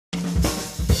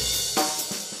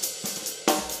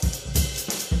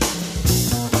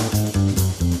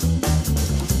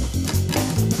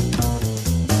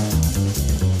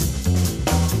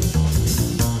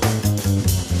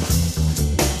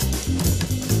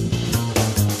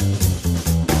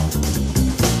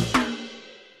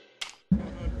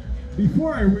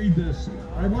Before I read this,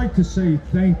 I'd like to say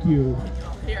thank you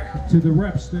to the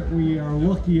reps that we are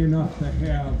lucky enough to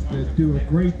have that do a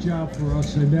great job for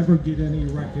us and never get any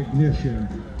recognition.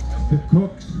 The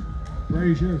Cooks,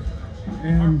 Brazier,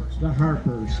 and the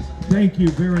Harpers. Thank you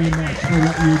very much for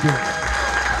what you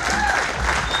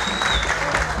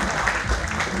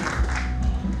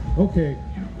do. Okay,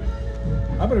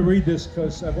 I'm going to read this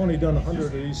because I've only done 100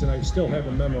 of these and I still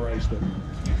haven't memorized it.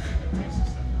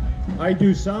 I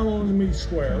do solemnly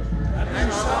swear. I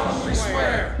do solemnly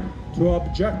swear. To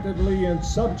objectively and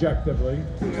subjectively.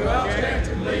 To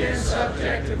objectively and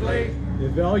subjectively.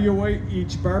 Evaluate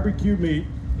each barbecue meat.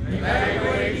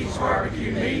 Evaluate each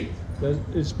barbecue meat. That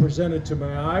is presented to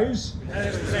my eyes. That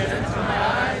is presented to my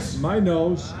eyes. My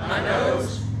nose. My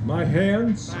nose. My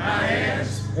hands. My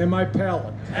hands. And my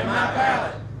palate. And my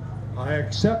palate. I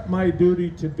accept my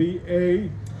duty to be a.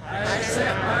 I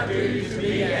accept my duty to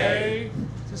be a.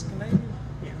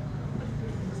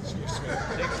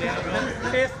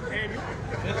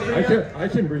 I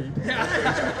can read.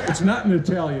 It's not in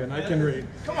Italian. I can read.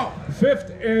 Come on.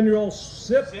 5th annual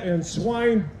Sip N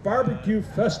Swine Barbecue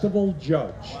Festival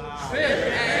Judge. 5th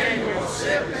annual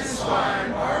Sip N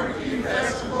Swine Barbecue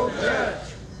Festival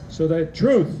Judge. So that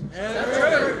truth,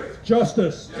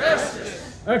 justice,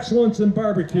 excellence in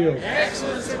barbecue,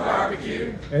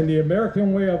 and the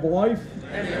American way of life,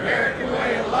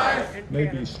 may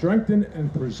be strengthened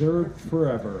and preserved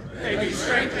forever.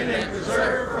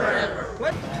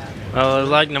 Well, I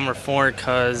like number 4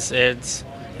 because it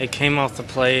came off the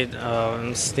plate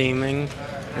steaming,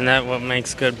 and that's what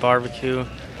makes good barbecue.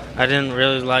 I didn't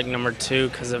really like number 2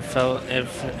 because it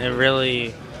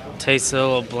really tasted a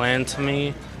little bland to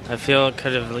me. I feel it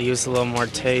could have used a little more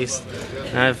taste,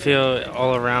 and I feel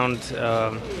all around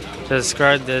to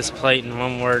describe this plate in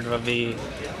one word would be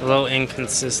a little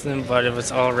inconsistent, but it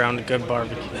was all around a good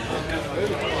barbecue.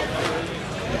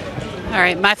 All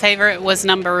right, my favorite was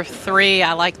number 3.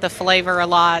 I like the flavor a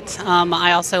lot.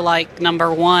 I also like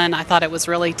number 1. I thought it was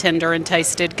really tender and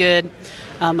tasted good.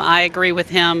 I agree with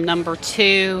him. Number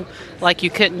 2, like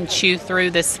you couldn't chew through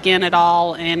the skin at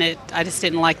all, and I just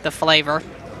didn't like the flavor.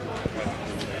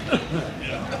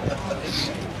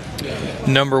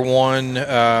 Number 1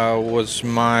 was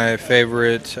my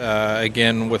favorite,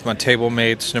 again with my table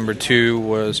mates. Number 2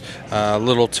 was a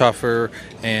little tougher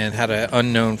and had an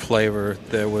unknown flavor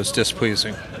that was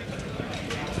displeasing.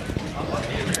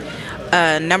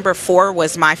 Number 4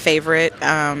 was my favorite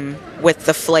with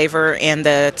the flavor and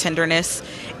the tenderness,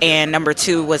 and number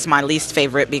 2 was my least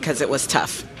favorite because it was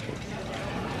tough.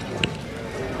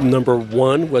 Number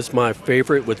 1 was my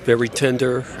favorite with very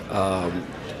tender,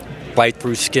 bite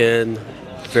through skin,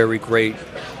 very great,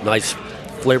 nice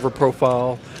flavor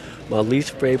profile. My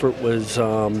least favorite was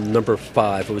number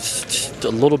 5. It was just a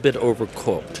little bit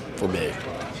overcooked for me.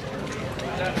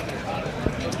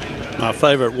 My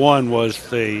favorite one was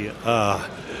the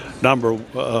number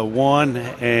 1,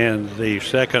 and the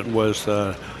second was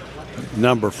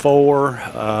number 4.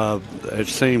 It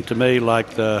seemed to me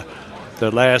like the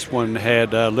last one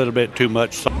had a little bit too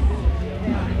much salt.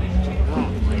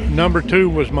 Number 2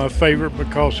 was my favorite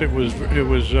because it was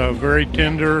very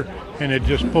tender and it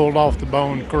just pulled off the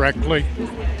bone correctly.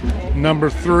 Number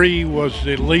 3 was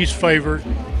the least favorite.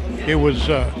 It was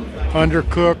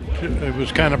undercooked. It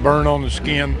was kind of burnt on the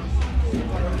skin.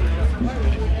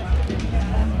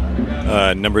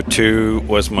 Number 2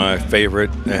 was my favorite.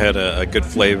 It had a good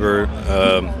flavor,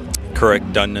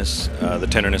 correct doneness. The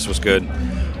tenderness was good.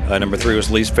 Number 3 was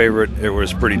least favorite. It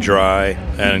was pretty dry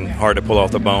and hard to pull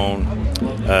off the bone,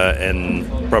 and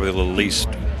probably the least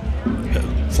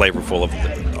flavorful of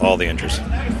all the entries.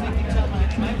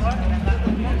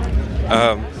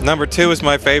 Number 2 was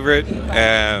my favorite.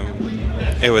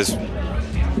 It was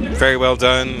very well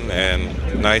done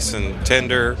and nice and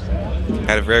tender.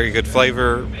 Had a very good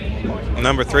flavor.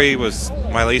 Number 3 was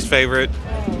my least favorite.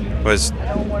 Was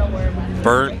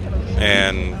burnt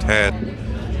and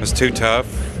was too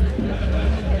tough.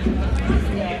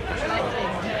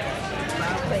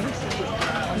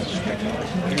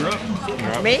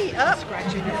 Me up.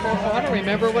 Scratching your fourth water.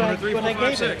 Remember what I gave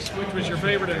it. Which was your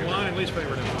favorite in wine and least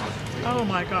favorite in wine? Oh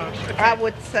my gosh. I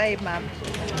would say my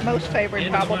most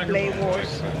favorite probably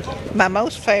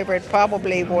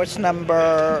was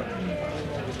number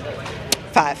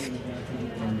 5.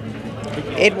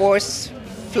 It was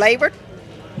flavored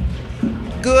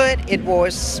good. It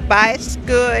was spiced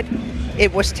good.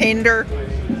 It was tender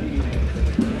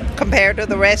compared to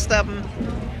the rest of them.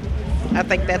 I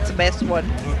think that's the best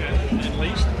one. Okay. And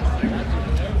least?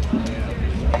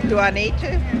 Do I need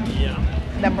to? Yeah.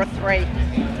 Number 3.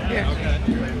 Here. Okay.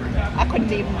 I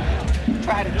couldn't even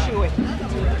try to chew it.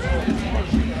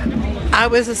 I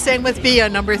was the same with B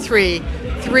on number 3.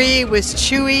 3 was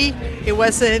chewy. It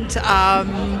wasn't,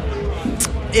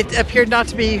 it appeared not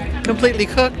to be completely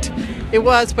cooked. It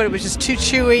was, but it was just too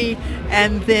chewy,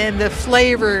 and then the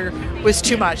flavor was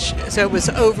too much, so it was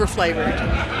over-flavored.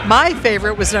 My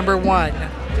favorite was number 1.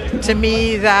 To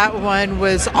me, that one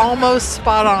was almost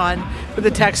spot on with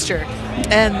the texture.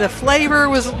 And the flavor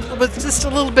was just a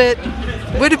little bit,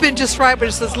 would have been just right, but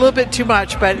just a little bit too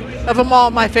much. But of them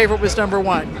all, my favorite was number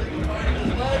 1.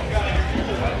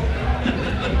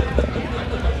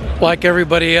 Like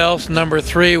everybody else, number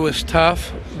 3 was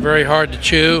tough, very hard to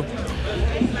chew.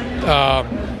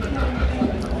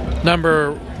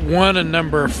 Number 1 and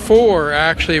number 4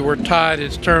 actually were tied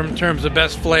in terms of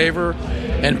best flavor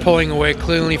and pulling away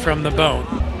cleanly from the bone.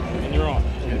 And you're on.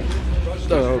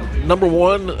 Number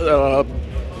 1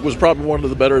 was probably one of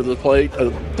the better of the plate.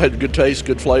 Had good taste,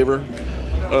 good flavor.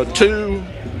 2,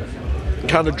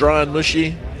 kind of dry and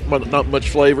mushy, not much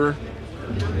flavor.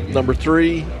 Number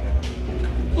 3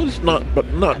 was not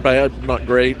bad, not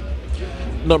great.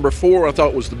 Number 4 I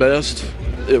thought was the best.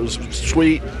 It was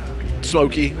sweet,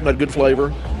 smoky, had good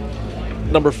flavor.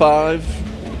 Number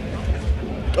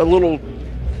 5, a little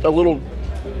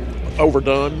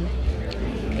overdone,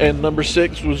 and number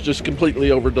 6 was just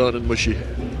completely overdone and mushy.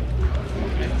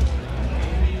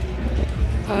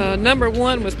 Number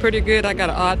 1 was pretty good. I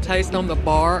got an odd taste on the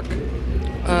bark.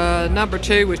 Number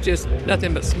 2 was just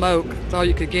nothing but smoke. That's all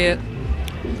you could get.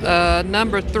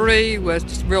 Number 3 was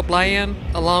just real bland,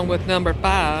 along with number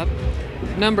 5.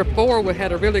 Number 4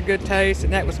 had a really good taste,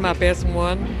 and that was my best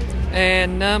one.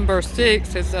 And number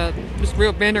 6 is just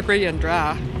real vinegary and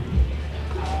dry.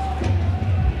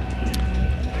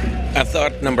 I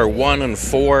thought number 1 and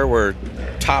 4 were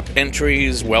top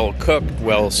entries, well cooked,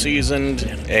 well seasoned,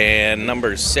 and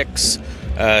number 6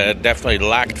 definitely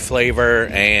lacked flavor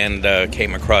and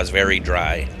came across very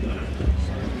dry.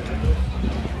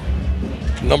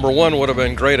 Number 1 would have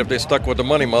been great if they stuck with the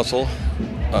money muscle.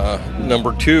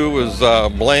 Number 2 was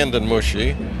bland and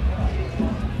mushy.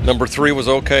 Number 3 was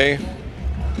okay.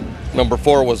 Number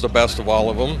 4 was the best of all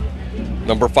of them.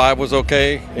 Number 5 was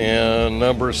okay, and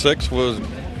number 6 was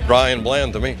dry and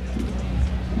bland to me.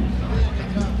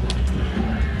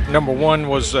 Number 1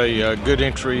 was a good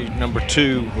entry. Number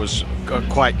 2 was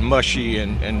quite mushy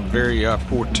and very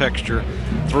poor texture.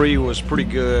 3 was pretty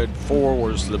good. 4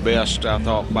 was the best, I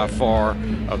thought, by far,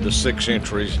 of the 6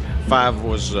 entries. 5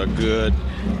 was good.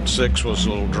 6 was a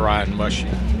little dry and mushy.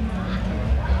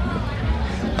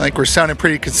 I think we're sounding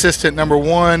pretty consistent. Number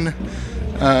 1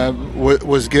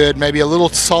 was good, maybe a little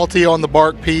salty on the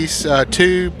bark piece.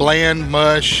 2, bland,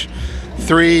 mush.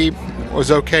 3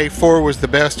 was okay. 4 was the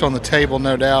best on the table,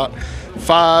 no doubt.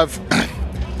 5,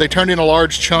 they turned in a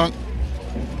large chunks,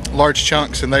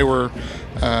 and they were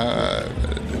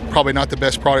probably not the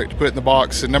best product to put in the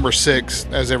box. And number 6,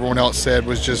 as everyone else said,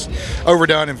 was just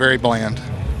overdone and very bland.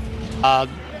 The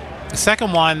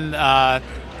second one had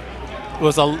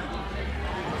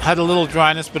a little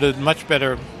dryness, but a much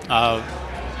better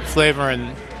flavor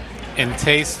and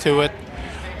taste to it.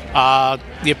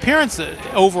 The appearance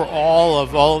overall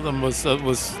of all of them was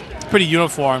pretty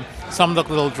uniform. Some look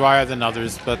a little drier than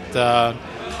others, but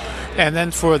and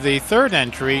then for the third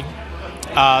entry,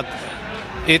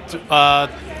 it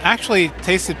actually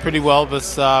tasted pretty well,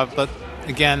 but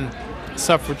again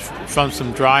suffered from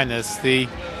some dryness. The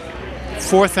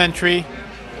fourth entry,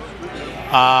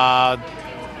 that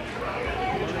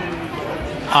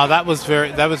was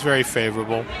very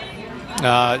favorable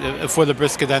for the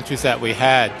brisket entries that we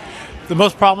had. The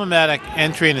most problematic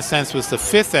entry, in a sense, was the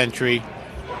fifth entry,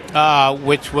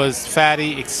 which was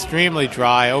fatty, extremely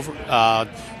dry,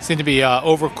 seemed to be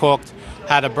overcooked,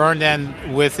 had a burned end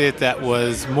with it that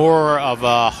was more of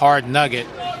a hard nugget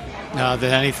than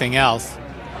anything else.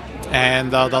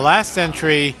 And the last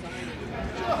entry,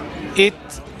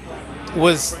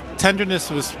 tenderness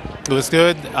was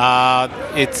good.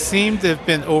 It seemed to have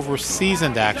been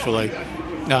over-seasoned, actually,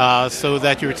 so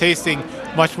that you were tasting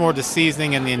much more the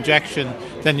seasoning and the injection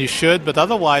than you should. But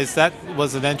otherwise, that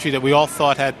was an entry that we all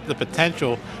thought had the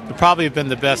potential to probably have been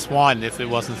the best one if it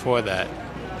wasn't for that.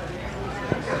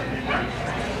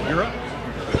 You're up.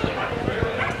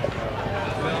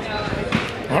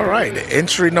 All right,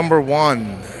 entry number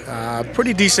 1.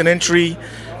 Pretty decent entry.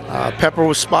 Pepper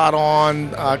was spot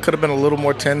on. Could have been a little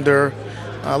more tender.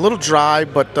 A little dry,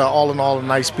 but all in all, a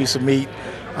nice piece of meat.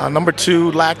 Number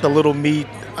 2 lacked a little meat,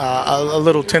 a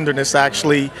little tenderness,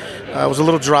 actually. It was a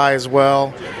little dry as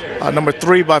well. Number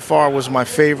 3 by far was my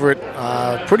favorite.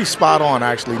 Pretty spot on,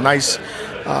 actually. Nice,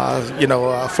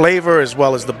 flavor as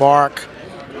well as the bark.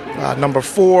 Number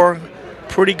 4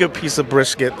 pretty good piece of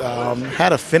brisket.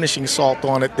 Had a finishing salt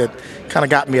on it that kind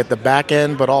of got me at the back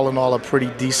end, but all in all, a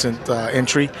pretty decent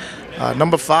entry.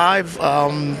 Number 5,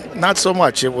 not so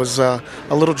much. It was a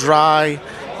little dry,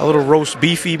 a little roast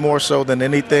beefy more so than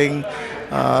anything.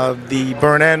 The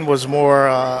burn end was more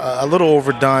a little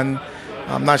overdone.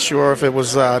 I'm not sure if it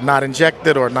was not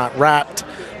injected or not wrapped.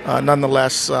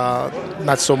 Nonetheless,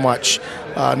 not so much.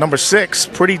 Number 6,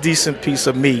 pretty decent piece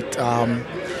of meat.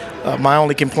 My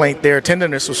only complaint there,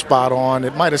 tenderness was spot on.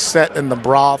 It might have set in the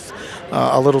broth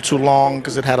a little too long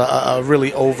because it had a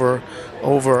really over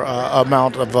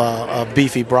amount of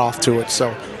beefy broth to it.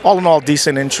 So all in all,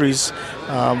 decent entries,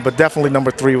 but definitely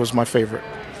number 3 was my favorite.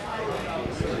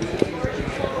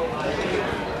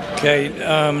 Okay,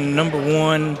 number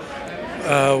 1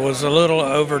 was a little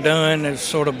overdone. It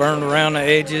sort of burned around the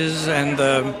edges, and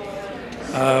the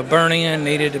burning end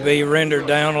needed to be rendered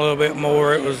down a little bit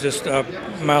more. It was just a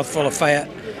mouthful of fat.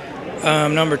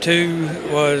 Number 2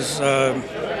 was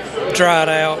dried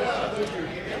out.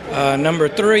 Number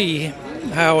 3,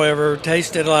 however,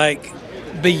 tasted like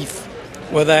beef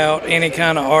without any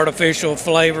kind of artificial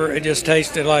flavor. It just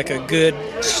tasted like a good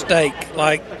steak,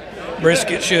 like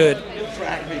brisket should.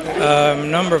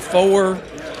 Number 4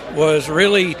 was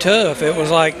really tough. It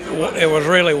was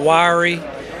really wiry,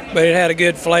 but it had a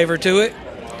good flavor to it.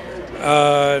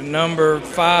 Number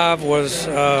 5 was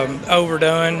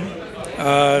overdone.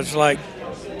 It's like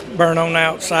burnt on the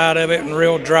outside of it and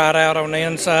real dried out on the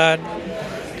inside.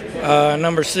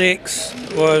 Number 6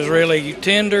 was really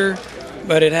tender,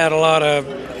 but it had a lot of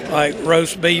like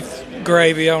roast beef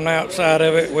gravy on the outside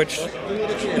of it, which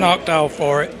knocked off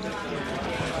for it.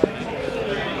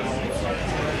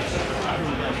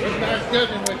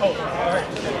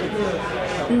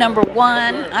 Number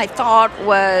 1, I thought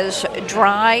was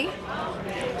dry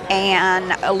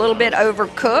and a little bit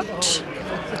overcooked.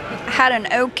 Had an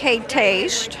okay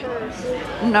taste.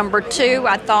 Number 2,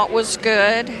 I thought was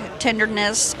good,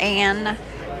 tenderness and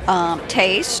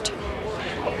taste.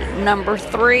 Number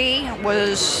 3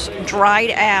 was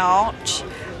dried out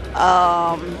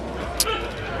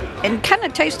and kind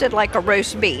of tasted like a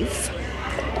roast beef.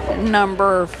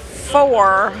 Number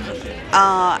 4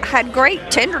 had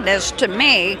great tenderness to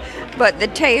me, but the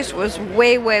taste was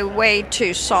way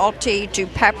too salty, too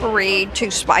peppery,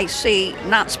 too spicy.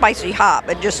 Not spicy hot,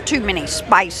 but just too many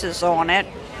spices on it.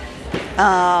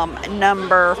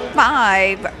 Number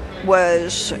 5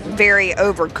 was very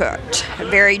overcooked,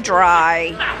 very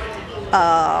dry,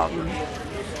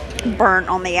 burnt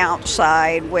on the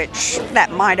outside, which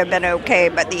that might have been okay,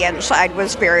 but the inside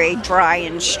was very dry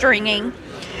and stringy.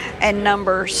 And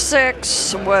number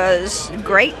 6 was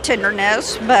great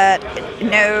tenderness, but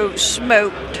no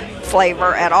smoked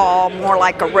flavor at all, more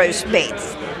like a roast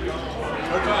beef.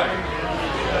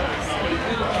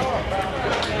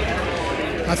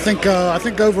 I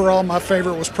think overall my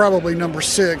favorite was probably number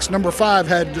 6. Number 5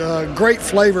 had great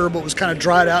flavor, but was kind of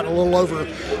dried out and a little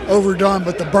overdone.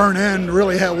 But the burn end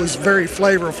really was very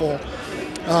flavorful.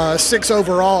 6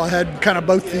 overall, I had kind of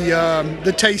both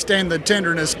the taste and the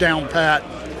tenderness down pat.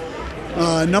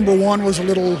 Number 1 was a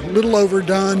little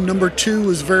overdone. Number 2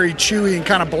 was very chewy and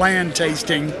kind of bland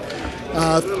tasting.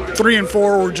 3 and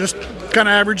 4 were just kind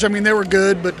of average. I mean, they were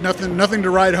good, but nothing to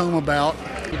write home about.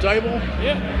 The table?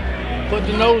 Yeah. Put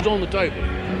the nose on the table.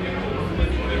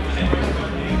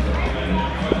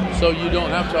 So you don't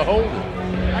have to hold it.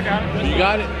 I got it. You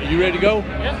got it? You ready to go?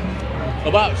 Yeah.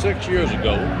 About 6 years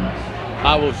ago,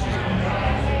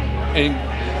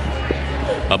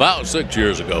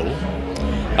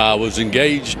 I was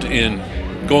engaged in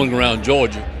going around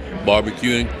Georgia,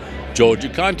 barbecuing Georgia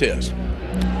contests.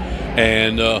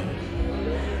 And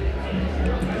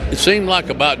it seemed like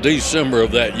about December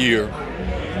of that year,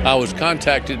 I was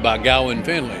contacted by Gowan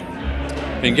Finley.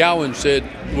 And Gowan said,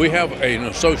 we have an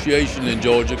association in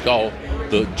Georgia called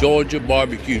the Georgia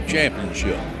Barbecue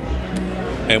Championship.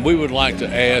 And we would like to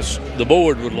the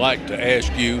board would like to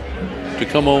ask you to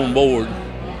come on board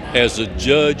as a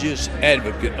judge's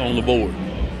advocate on the board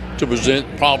to present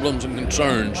problems and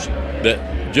concerns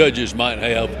that judges might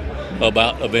have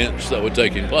about events that were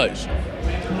taking place.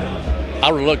 I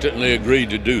reluctantly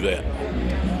agreed to do that.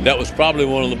 That was probably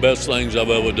one of the best things I've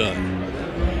ever done.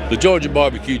 The Georgia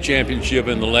Barbecue Championship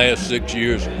in the last 6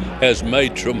 years has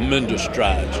made tremendous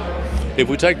strides. If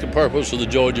we take the purpose of the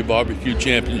Georgia Barbecue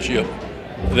Championship,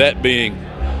 that being,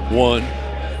 1,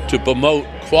 to promote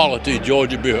quality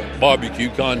Georgia barbecue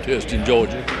contest in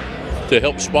Georgia, to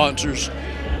help sponsors,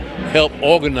 help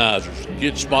organizers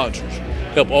get sponsors,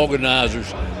 help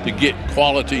organizers to get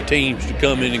quality teams to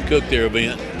come in and cook their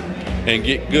event, and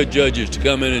get good judges to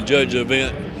come in and judge the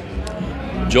event.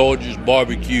 Georgia's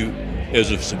barbecue is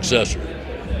a successor.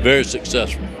 very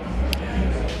successful.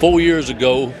 4 years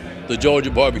ago, the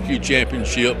Georgia Barbecue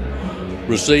Championship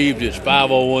received its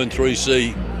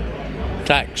 501(c)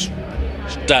 tax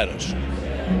status,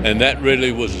 and that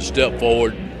really was a step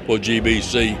forward for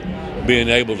GBC, being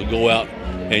able to go out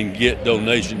and get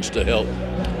donations to help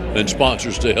and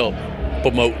sponsors to help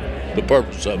promote the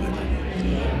purpose of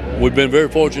it. We've been very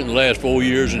fortunate in the last 4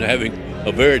 years in having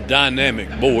a very dynamic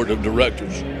board of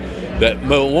directors that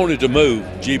wanted to move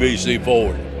GBC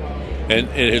forward, and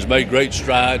it has made great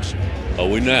strides.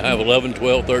 We now have 11,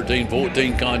 12, 13,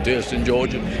 14 contests in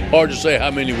Georgia. Hard to say how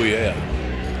many we have,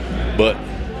 but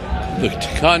the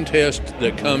contests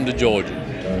that come to Georgia,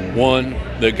 one,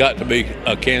 there got to be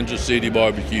a Kansas City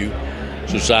Barbecue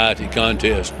Society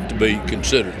contest to be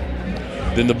considered.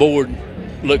 Then the board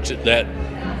looks at that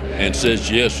and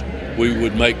says, yes, you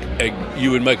would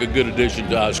make a good addition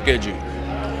to our schedule.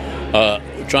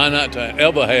 Try not to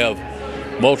ever have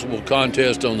multiple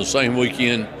contests on the same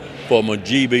weekend from a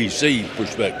GBC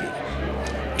perspective.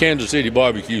 Kansas City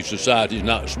Barbecue Society is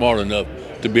not smart enough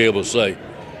to be able to say,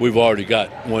 we've already got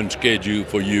one schedule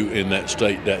for you in that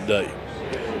state that day.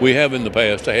 We have in the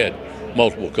past had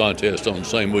multiple contests on the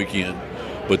same weekend,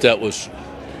 but that was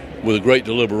with a great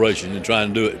deliberation in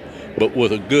trying to do it, but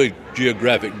with a good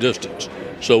geographic distance,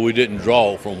 so we didn't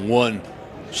draw from one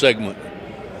segment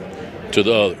to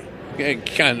the other. And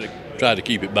kind of try to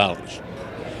keep it balanced.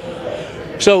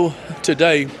 So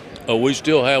today, we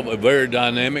still have a very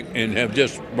dynamic and have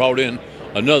just brought in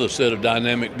another set of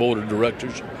dynamic board of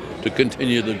directors to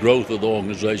continue the growth of the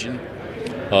organization.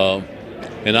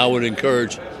 And I would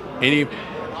encourage any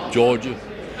Georgia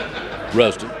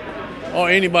resident or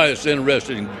anybody that's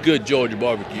interested in good Georgia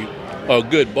barbecue or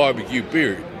good barbecue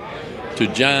period to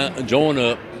join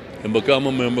up and become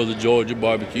a member of the Georgia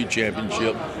Barbecue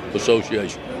Championship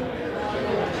Association.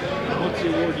 What's the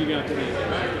award you got today?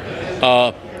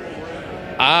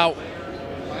 I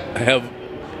have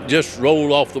just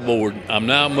rolled off the board. I'm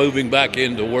now moving back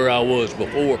into where I was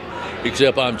before,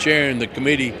 except I'm chairing the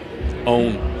committee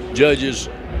on judges'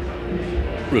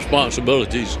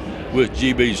 responsibilities with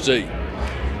GBC.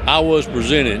 I was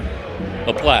presented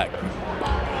a plaque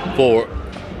for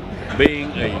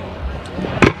being a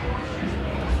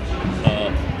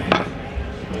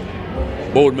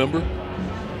board member,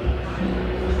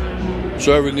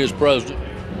 serving as president,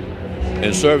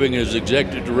 and serving as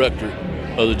executive director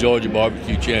of the Georgia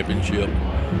Barbecue Championship,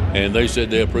 and they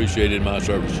said they appreciated my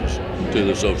services to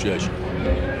the association,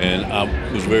 and I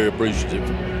was very appreciative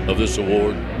of this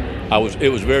award. It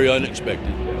was very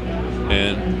unexpected,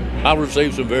 and I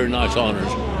received some very nice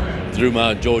honors through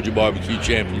my Georgia Barbecue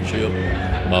Championship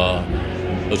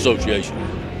Association,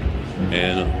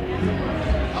 and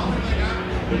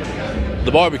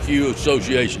the Barbecue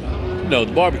Association, no,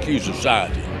 the Barbecue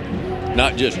Society,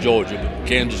 not just Georgia, but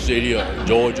Kansas City or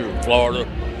Georgia or Florida,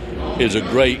 is a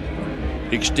great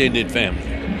extended family.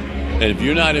 And if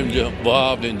you're not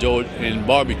involved in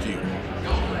barbecue,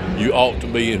 you ought to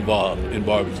be involved in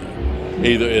barbecue,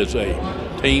 either as a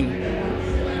team,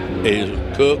 as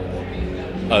a cook,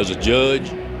 as a judge,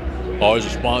 or as a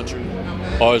sponsor,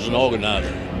 or as an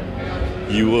organizer.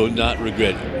 You will not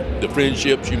regret it. The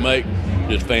friendships you make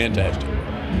is fantastic.